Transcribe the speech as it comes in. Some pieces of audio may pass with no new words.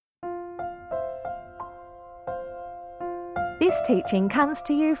This teaching comes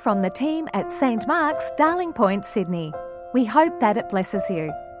to you from the team at St Mark's, Darling Point, Sydney. We hope that it blesses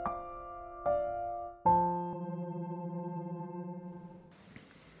you.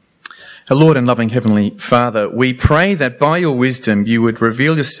 Our Lord and loving Heavenly Father, we pray that by your wisdom you would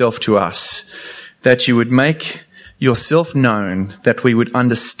reveal yourself to us, that you would make yourself known, that we would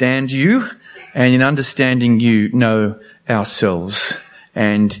understand you, and in understanding you, know ourselves.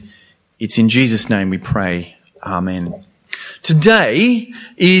 And it's in Jesus' name we pray. Amen. Today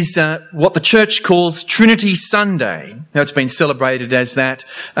is what the church calls Trinity Sunday. Now, it's been celebrated as that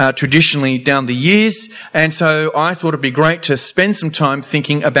traditionally down the years, and so I thought it'd be great to spend some time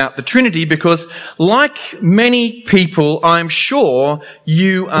thinking about the Trinity because, like many people, I'm sure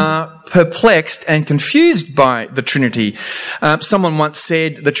you are perplexed and confused by the Trinity. Someone once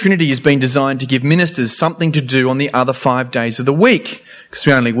said the Trinity has been designed to give ministers something to do on the other 5 days of the week, because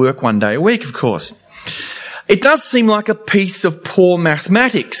we only work 1 day a week, of course. It does seem like a piece of poor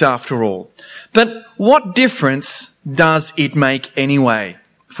mathematics after all. But what difference does it make anyway?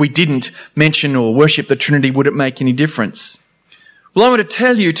 If we didn't mention or worship the Trinity, would it make any difference? Well, I want to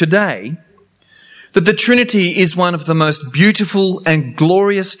tell you today that the Trinity is one of the most beautiful and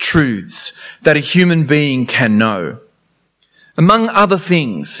glorious truths that a human being can know. Among other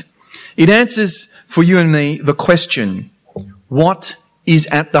things, it answers for you and me the question, what is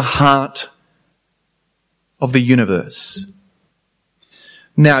at the heart of the universe?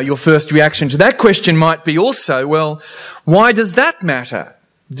 Now, your first reaction to that question might be also, well, why does that matter?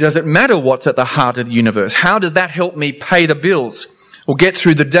 Does it matter what's at the heart of the universe? How does that help me pay the bills or get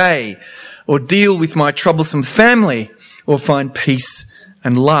through the day or deal with my troublesome family or find peace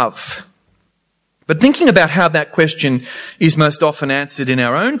and love? But thinking about how that question is most often answered in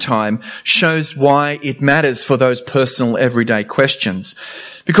our own time shows why it matters for those personal everyday questions.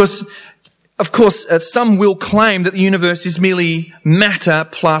 Because of course, some will claim that the universe is merely matter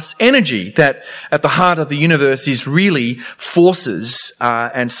plus energy, that at the heart of the universe is really forces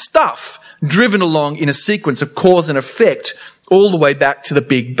and stuff driven along in a sequence of cause and effect all the way back to the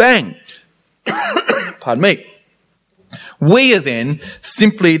Big Bang. Pardon me. We are then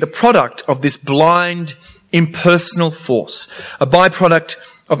simply the product of this blind, impersonal force, a byproduct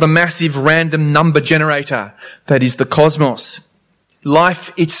of the massive random number generator that is the cosmos.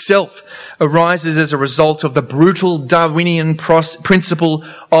 Life itself arises as a result of the brutal Darwinian principle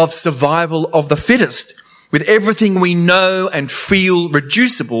of survival of the fittest, with everything we know and feel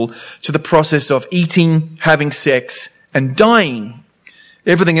reducible to the process of eating, having sex, and dying.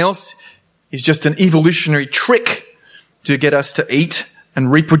 Everything else is just an evolutionary trick to get us to eat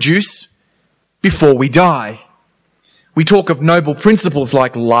and reproduce before we die. We talk of noble principles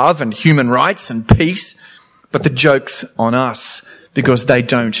like love and human rights and peace, but the joke's on us, because they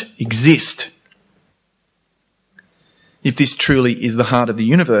don't exist. If this truly is the heart of the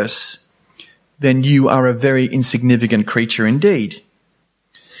universe, then you are a very insignificant creature indeed.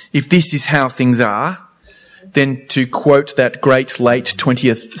 If this is how things are, then to quote that great late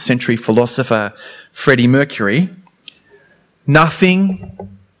 20th century philosopher Freddie Mercury, nothing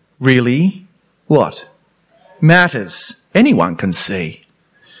really, what? Matters. Anyone can see.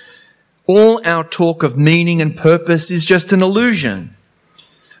 All our talk of meaning and purpose is just an illusion.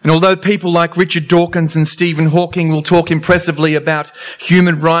 And although people like Richard Dawkins and Stephen Hawking will talk impressively about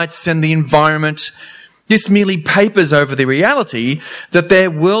human rights and the environment, this merely papers over the reality that their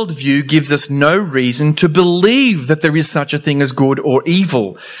worldview gives us no reason to believe that there is such a thing as good or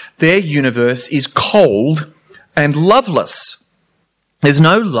evil. Their universe is cold and loveless. There's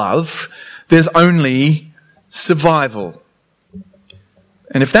no love, there's only survival.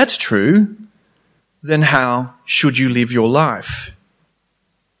 And if that's true, then how should you live your life?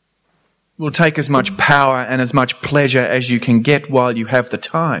 It will take as much power and as much pleasure as you can get while you have the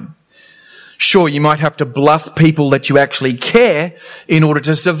time. Sure, you might have to bluff people that you actually care in order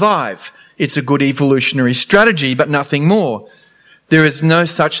to survive. It's a good evolutionary strategy, but nothing more. There is no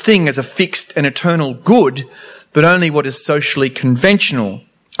such thing as a fixed and eternal good, but only what is socially conventional,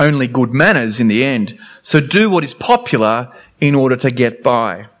 only good manners in the end. So do what is popular in order to get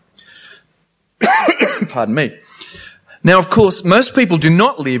by. Pardon me. Now, of course, most people do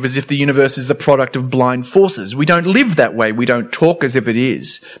not live as if the universe is the product of blind forces. We don't live that way. We don't talk as if it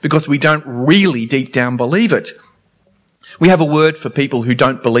is, because we don't really deep down believe it. We have a word for people who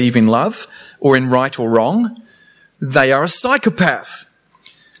don't believe in love or in right or wrong. They are a psychopath.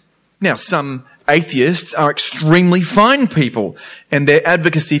 Now, some atheists are extremely fine people, and their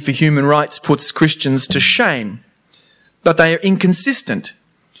advocacy for human rights puts Christians to shame. But they are inconsistent.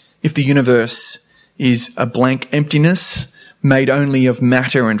 If the universe is a blank emptiness made only of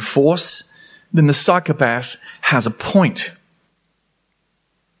matter and force, then the psychopath has a point.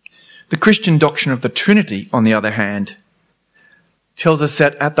 The Christian doctrine of the Trinity, on the other hand, tells us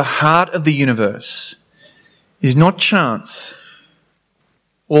that at the heart of the universe is not chance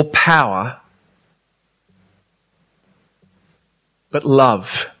or power, but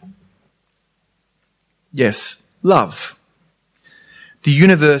love. Yes, love. The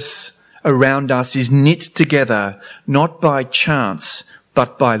universe around us is knit together not by chance,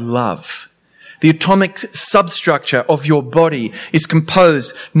 but by love. The atomic substructure of your body is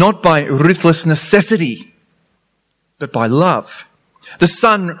composed not by ruthless necessity, but by love. The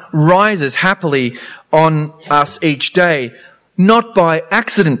sun rises happily on us each day, not by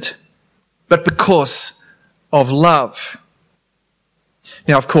accident, but because of love.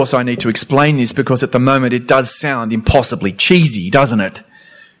 Now, of course, I need to explain this because at the moment it does sound impossibly cheesy, doesn't it?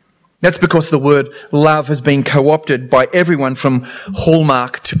 That's because the word love has been co-opted by everyone from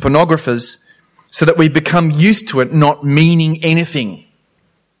Hallmark to pornographers so that we become used to it not meaning anything.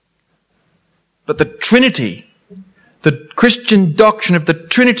 But the Trinity, the Christian doctrine of the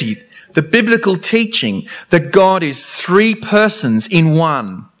Trinity, the biblical teaching that God is three persons in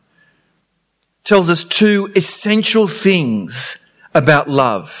one, tells us two essential things about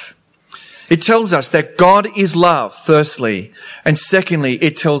love. It tells us that God is love, firstly, and secondly,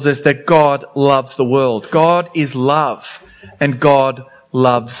 it tells us that God loves the world. God is love, and God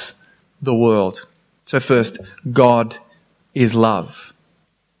loves the world. So first, God is love.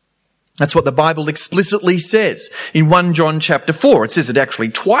 That's what the Bible explicitly says. In 1 John chapter 4, it says it actually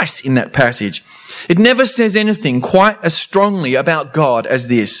twice in that passage. It never says anything quite as strongly about God as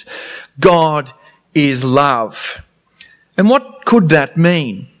this. God is love. And what could that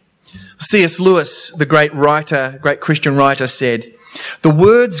mean? C.S. Lewis, the great Christian writer, said, "The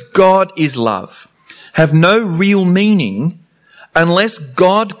words God is love have no real meaning unless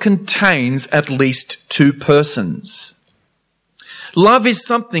God contains at least two persons." Love is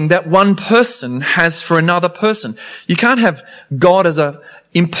something that one person has for another person. You can't have God as an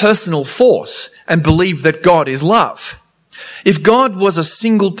impersonal force and believe that God is love. If God was a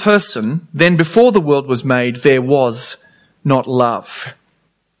single person, then before the world was made, there was not love.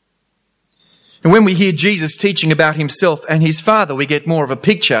 And when we hear Jesus teaching about himself and his Father, we get more of a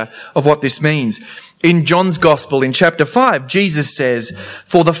picture of what this means. In John's Gospel, in chapter 5, Jesus says,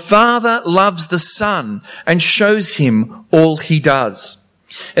 "For the Father loves the Son and shows him all he does."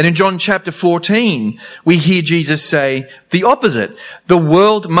 And in John chapter 14, we hear Jesus say the opposite. "The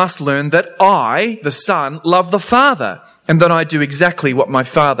world must learn that I, the Son, love the Father, and that I do exactly what my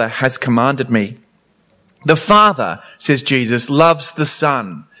Father has commanded me." The Father, says Jesus, loves the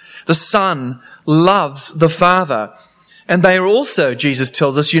Son. The Son loves the Father. And they are also, Jesus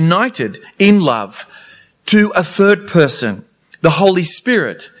tells us, united in love to a third person, the Holy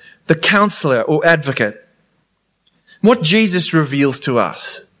Spirit, the Counselor or Advocate. What Jesus reveals to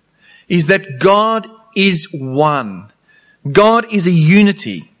us is that God is one. God is a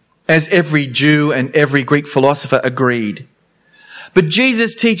unity, as every Jew and every Greek philosopher agreed. But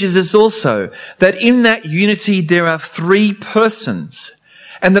Jesus teaches us also that in that unity there are three persons,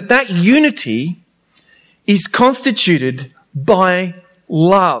 and that unity is constituted by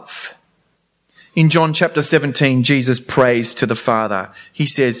love. In John chapter 17, Jesus prays to the Father. He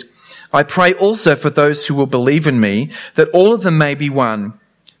says, "I pray also for those who will believe in me, that all of them may be one,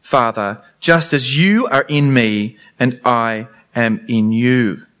 Father, just as you are in me and I am in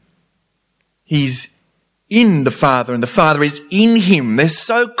you." He's in the Father and the Father is in him. They're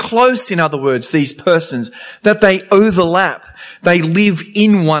so close, in other words, these persons, that they overlap. They live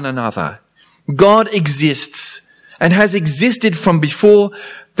in one another. God exists and has existed from before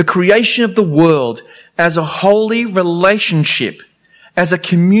the creation of the world as a holy relationship, as a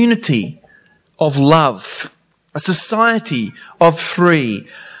community of love, a society of three,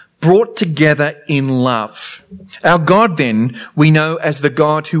 brought together in love. Our God, then, we know as the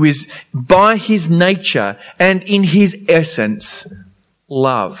God who is by his nature and in his essence,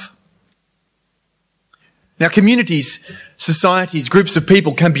 love. Now, communities, societies, groups of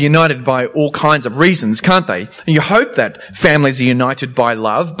people can be united by all kinds of reasons, can't they? And you hope that families are united by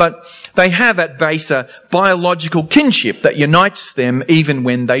love, but they have at base a biological kinship that unites them even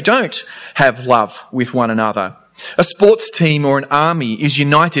when they don't have love with one another. A sports team or an army is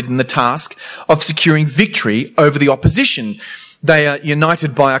united in the task of securing victory over the opposition. They are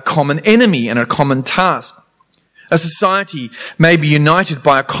united by a common enemy and a common task. A society may be united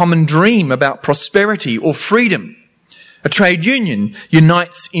by a common dream about prosperity or freedom. A trade union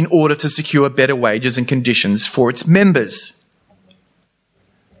unites in order to secure better wages and conditions for its members.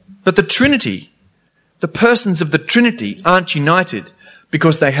 But the Trinity, the persons of the Trinity, aren't united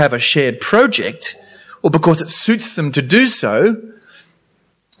because they have a shared project or because it suits them to do so.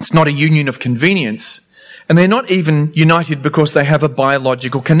 It's not a union of convenience. And they're not even united because they have a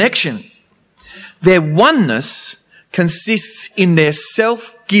biological connection. Their oneness consists in their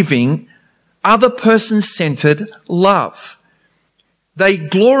self-giving, other person-centered love. They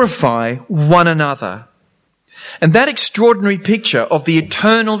glorify one another. And that extraordinary picture of the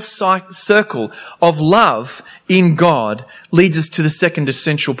eternal circle of love in God leads us to the second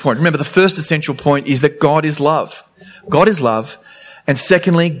essential point. Remember, the first essential point is that God is love. God is love. And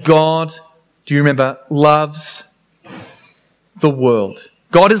secondly, God, do you remember, loves the world.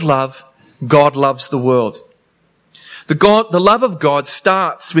 God is love. God loves the world. The love of God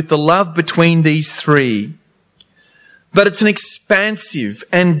starts with the love between these three. But it's an expansive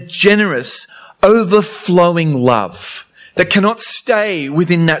and generous, overflowing love that cannot stay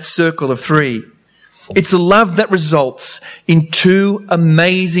within that circle of three. It's a love that results in two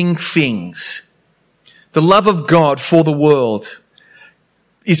amazing things. The love of God for the world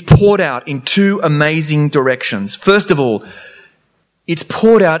is poured out in two amazing directions. First of all, it's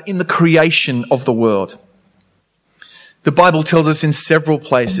poured out in the creation of the world. The Bible tells us in several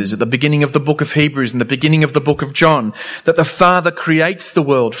places, at the beginning of the book of Hebrews and the beginning of the book of John, that the Father creates the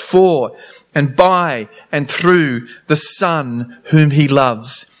world for and by and through the Son whom he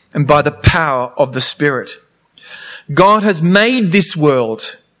loves and by the power of the Spirit. God has made this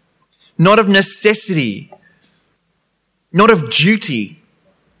world not of necessity, not of duty,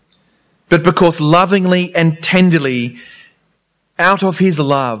 but because lovingly and tenderly, out of his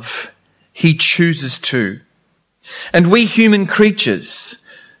love, he chooses to. And we human creatures,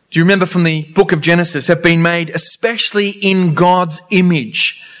 do you remember from the book of Genesis, have been made especially in God's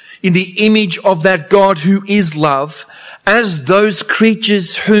image, in the image of that God who is love, as those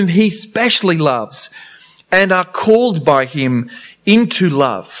creatures whom he specially loves and are called by him into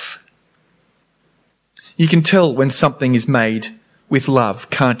love. You can tell when something is made with love,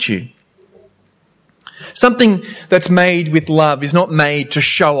 can't you? Something that's made with love is not made to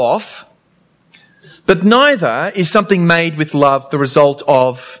show off, but neither is something made with love the result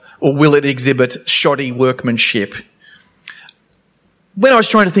of, or will it exhibit, shoddy workmanship. When I was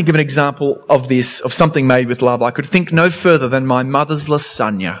trying to think of an example of this, of something made with love, I could think no further than my mother's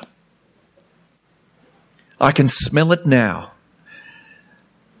lasagna. I can smell it now.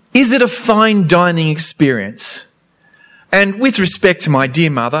 Is it a fine dining experience? And with respect to my dear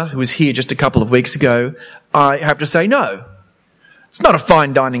mother, who was here just a couple of weeks ago, I have to say no. It's not a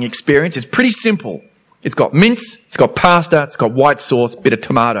fine dining experience. It's pretty simple. It's got mince, it's got pasta, it's got white sauce, bit of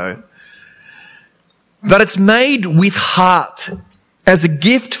tomato. But it's made with heart as a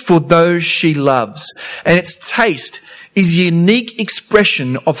gift for those she loves. And its taste is a unique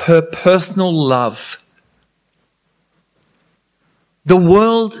expression of her personal love. The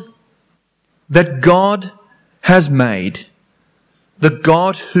world that God has made, the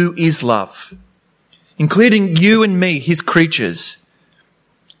God who is love, including you and me, his creatures,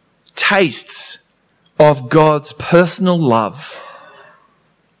 tastes of God's personal love.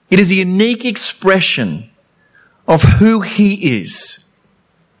 It is a unique expression of who he is.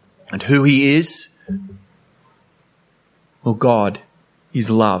 And who he is? Well, God is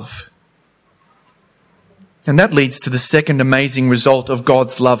love. And that leads to the second amazing result of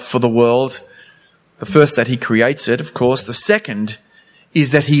God's love for the world. The first, that he creates it, of course. The second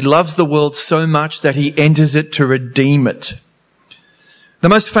is that he loves the world so much that he enters it to redeem it. The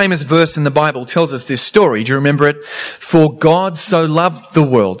most famous verse in the Bible tells us this story. Do you remember it? For God so loved the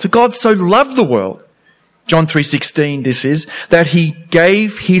world. So God so loved the world. John 3:16, this is, that he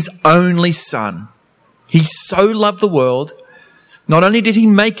gave his only son. He so loved the world. Not only did he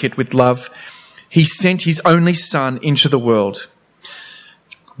make it with love, he sent his only son into the world.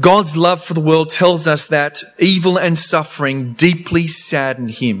 God's love for the world tells us that evil and suffering deeply sadden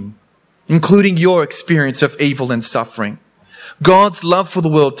him, including your experience of evil and suffering. God's love for the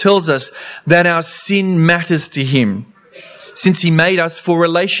world tells us that our sin matters to him, since he made us for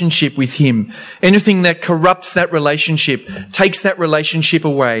relationship with him. Anything that corrupts that relationship, takes that relationship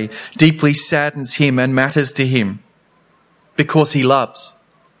away, deeply saddens him and matters to him, because he loves.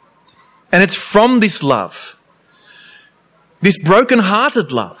 And it's from this love, this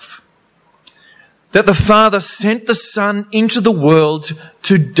broken-hearted love, that the Father sent the Son into the world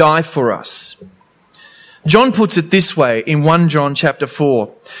to die for us. John puts it this way in 1 John chapter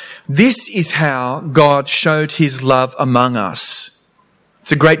 4. This is how God showed his love among us.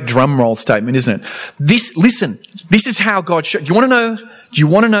 It's a great drum roll statement, isn't it? This is how God showed. Do you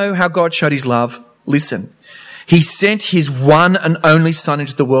want to know how God showed his love? Listen. He sent his one and only Son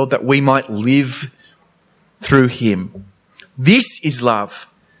into the world that we might live through him. This is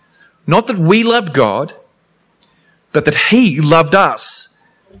love. Not that we loved God, but that he loved us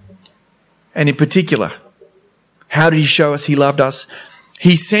And in particular, how did he show us he loved us?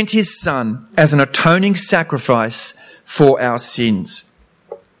 He sent his Son as an atoning sacrifice for our sins.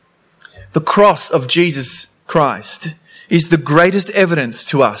 The cross of Jesus Christ is the greatest evidence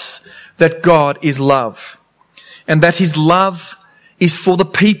to us that God is love, and that his love is for the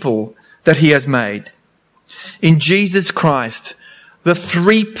people that he has made. In Jesus Christ, the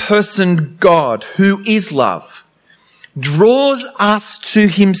three-person God who is love draws us to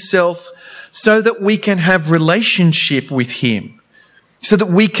himself so that we can have relationship with him, so that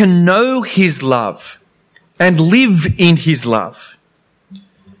we can know his love and live in his love.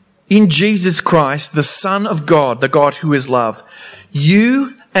 In Jesus Christ, the Son of God, the God who is love,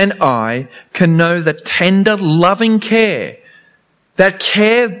 you and I can know the tender, loving care, that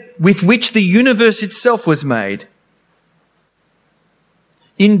care with which the universe itself was made.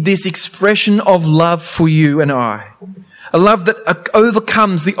 In this expression of love for you and I, a love that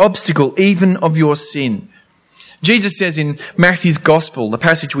overcomes the obstacle even of your sin. Jesus says in Matthew's Gospel, the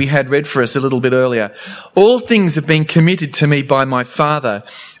passage we had read for us a little bit earlier, all things have been committed to me by my Father.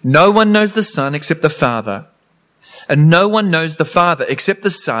 No one knows the Son except the Father, and no one knows the Father except the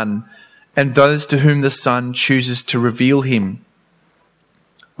Son and those to whom the Son chooses to reveal him.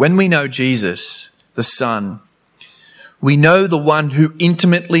 When we know Jesus, the Son, we know the one who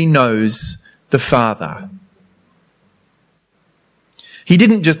intimately knows the Father. He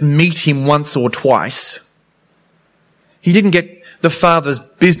didn't just meet him once or twice. He didn't get the Father's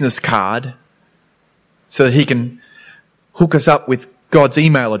business card so that he can hook us up with God's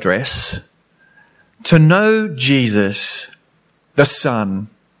email address. To know Jesus, the Son,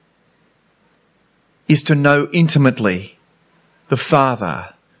 is to know intimately the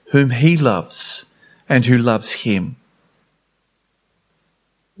Father whom he loves and who loves him.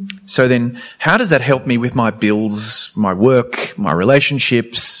 So then, how does that help me with my bills, my work, my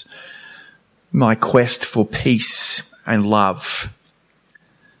relationships, my quest for peace and love?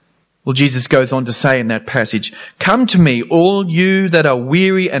 Well, Jesus goes on to say in that passage, "Come to me, all you that are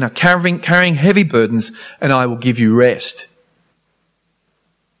weary and are carrying heavy burdens, and I will give you rest."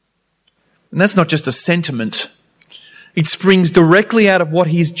 And that's not just a sentiment. It springs directly out of what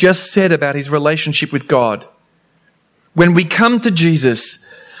he's just said about his relationship with God. When we come to Jesus,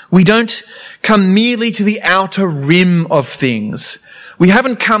 we don't come merely to the outer rim of things. We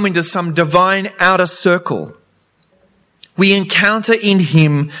haven't come into some divine outer circle. We encounter in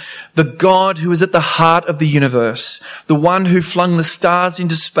him the God who is at the heart of the universe, the one who flung the stars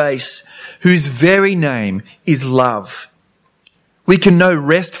into space, whose very name is love. We can know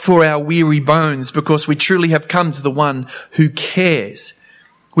rest for our weary bones because we truly have come to the one who cares.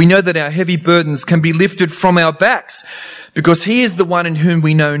 We know that our heavy burdens can be lifted from our backs because he is the one in whom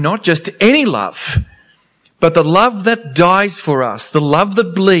we know not just any love, but the love that dies for us, the love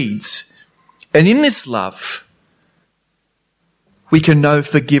that bleeds. And in this love, we can know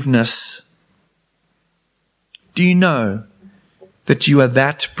forgiveness. Do you know that you are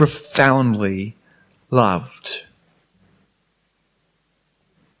that profoundly loved?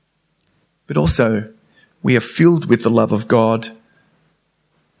 But also, we are filled with the love of God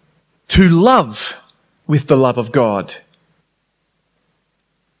to love with the love of God.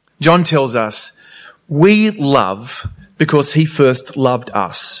 John tells us, we love because he first loved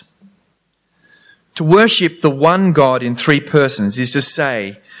us. To worship the one God in three persons is to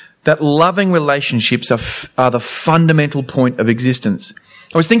say that loving relationships are the fundamental point of existence.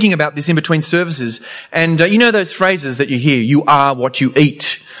 I was thinking about this in between services, and you know those phrases that you hear, you are what you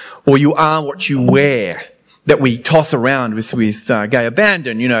eat, or you are what you wear, that we toss around with gay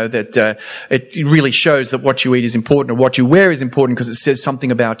abandon, you know, that it really shows that what you eat is important or what you wear is important because it says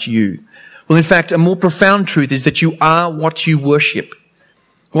something about you. Well, in fact, a more profound truth is that you are what you worship.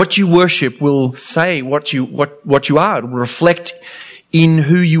 What you worship will say what you are. It will reflect in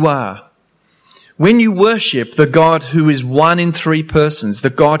who you are. When you worship the God who is one in three persons, the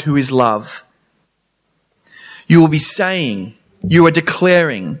God who is love, you will be saying, you are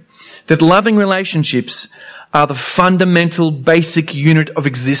declaring that loving relationships are the fundamental basic unit of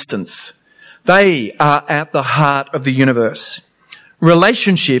existence. They are at the heart of the universe.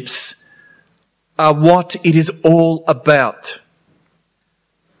 Relationships are what it is all about.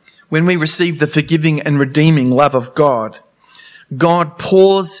 When we receive the forgiving and redeeming love of God, God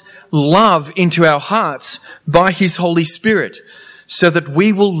pours love into our hearts by his Holy Spirit so that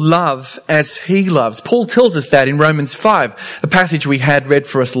we will love as he loves. Paul tells us that in Romans 5, the passage we had read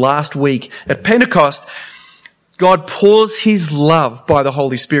for us last week. At Pentecost, God pours his love by the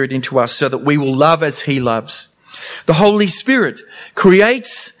Holy Spirit into us so that we will love as he loves. The Holy Spirit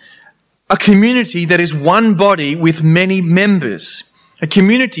creates a community that is one body with many members. A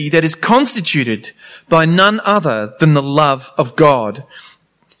community that is constituted by none other than the love of God.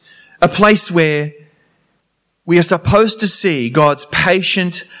 A place where we are supposed to see God's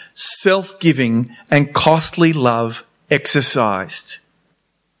patient, self-giving and costly love exercised.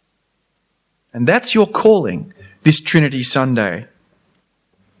 And that's your calling this Trinity Sunday.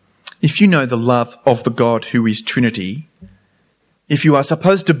 If you know the love of the God who is Trinity, if you are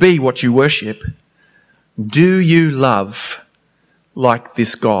supposed to be what you worship, do you love like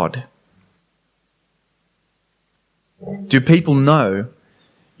this God? Do people know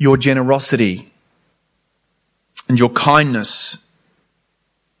your generosity and your kindness?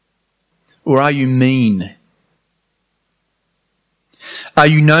 Or are you mean? Are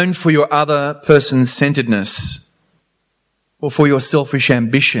you known for your other person's centeredness or for your selfish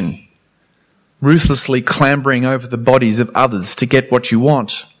ambition, ruthlessly clambering over the bodies of others to get what you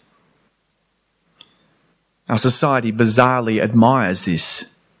want? Our society bizarrely admires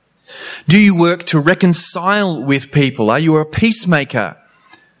this. Do you work to reconcile with people? Are you a peacemaker?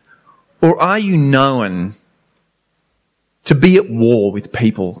 Or are you known to be at war with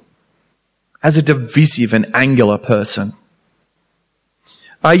people as a divisive and angular person?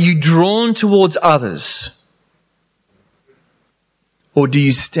 Are you drawn towards others? Or do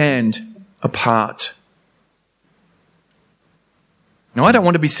you stand apart? Now, I don't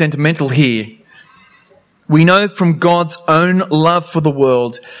want to be sentimental here. We know from God's own love for the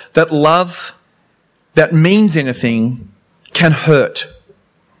world that love that means anything can hurt.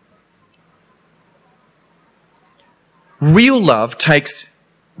 Real love takes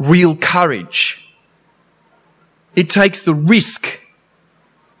real courage. It takes the risk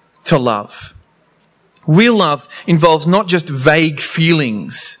to love. Real love involves not just vague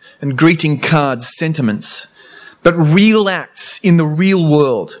feelings and greeting cards sentiments, but real acts in the real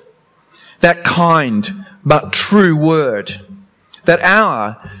world. That kind but true word. That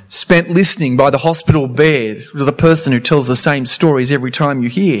hour spent listening by the hospital bed to the person who tells the same stories every time you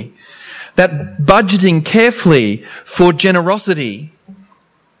hear. That budgeting carefully for generosity.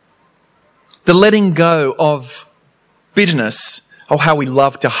 The letting go of bitterness. Oh, how we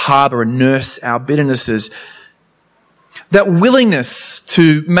love to harbour and nurse our bitternesses. That willingness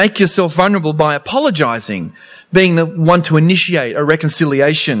to make yourself vulnerable by apologising, being the one to initiate a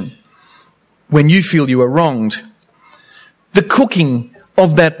reconciliation when you feel you are wronged. The cooking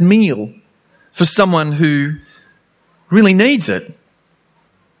of that meal for someone who really needs it.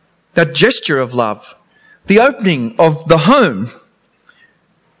 That gesture of love. The opening of the home.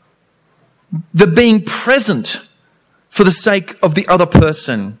 The being present for the sake of the other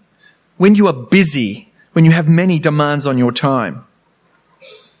person when you are busy, when you have many demands on your time.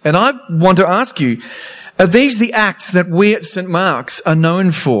 And I want to ask you, are these the acts that we at St. Mark's are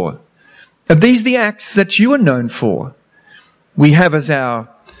known for? Are these the acts that you are known for? We have as our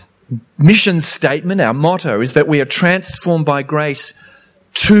mission statement, our motto, is that we are transformed by grace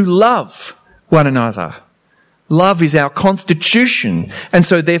to love one another. Love is our constitution, and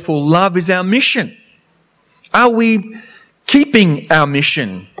so therefore love is our mission. Are we keeping our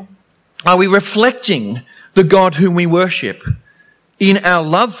mission? Are we reflecting the God whom we worship in our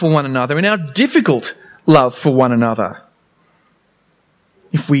love for one another, in our difficult love for one another?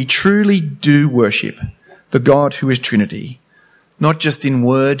 If we truly do worship the God who is Trinity, not just in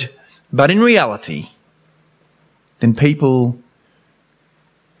word, but in reality, then people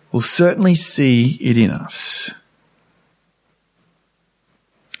will certainly see it in us.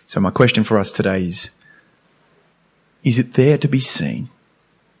 So my question for us today is it there to be seen?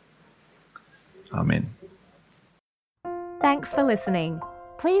 Amen. Thanks for listening.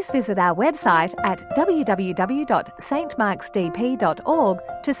 Please visit our website at www.stmarksdp.org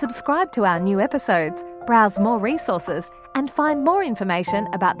to subscribe to our new episodes, browse more resources, and find more information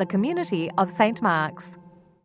about the community of St. Mark's.